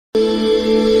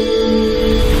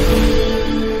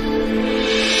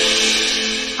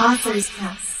Authors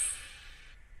Press.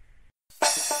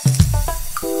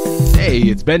 Hey,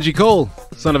 it's Benji Cole,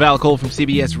 son of Al Cole from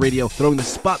CBS Radio, throwing the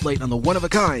spotlight on the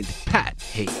one-of-a-kind Pat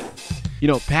Hagan. You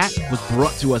know, Pat was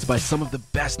brought to us by some of the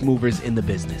best movers in the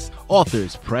business,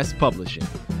 Authors Press Publishing.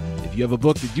 If you have a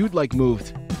book that you'd like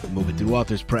moved, move it through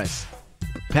Authors Press.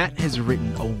 Pat has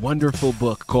written a wonderful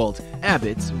book called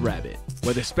Abbot and Rabbit.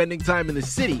 Whether spending time in the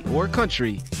city or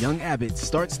country, young Abbot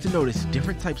starts to notice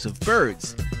different types of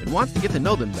birds and wants to get to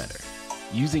know them better.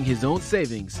 Using his own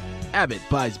savings, Abbot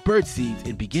buys bird seeds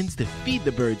and begins to feed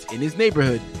the birds in his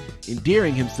neighborhood,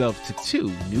 endearing himself to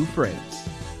two new friends,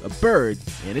 a bird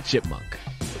and a chipmunk.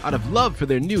 Out of love for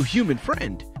their new human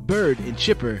friend, Bird and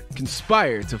Chipper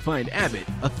conspire to find Abbot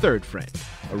a third friend,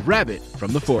 a rabbit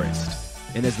from the forest.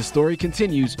 And as the story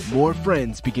continues, more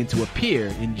friends begin to appear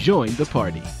and join the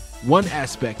party. One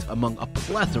aspect among a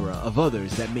plethora of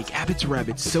others that make Abbot and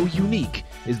Rabbit so unique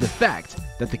is the fact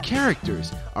that the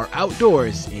characters are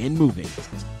outdoors and moving.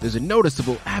 There's a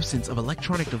noticeable absence of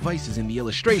electronic devices in the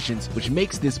illustrations, which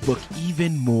makes this book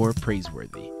even more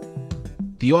praiseworthy.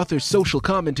 The author's social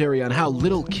commentary on how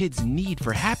little kids' need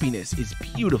for happiness is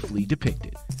beautifully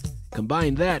depicted.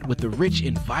 Combine that with the rich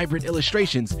and vibrant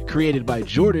illustrations created by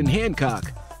Jordan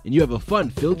Hancock, and you have a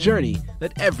fun-filled journey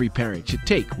that every parent should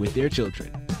take with their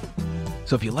children.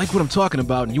 So if you like what I'm talking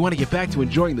about and you want to get back to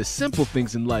enjoying the simple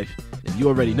things in life, then you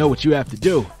already know what you have to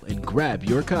do, and grab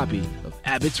your copy of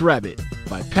Abbot and Rabbit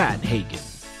by Pat Hagan.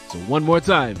 So one more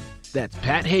time, that's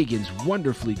Pat Hagan's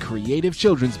wonderfully creative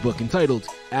children's book entitled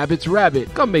Abbot and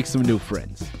Rabbit, Come Make Some New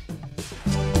Friends.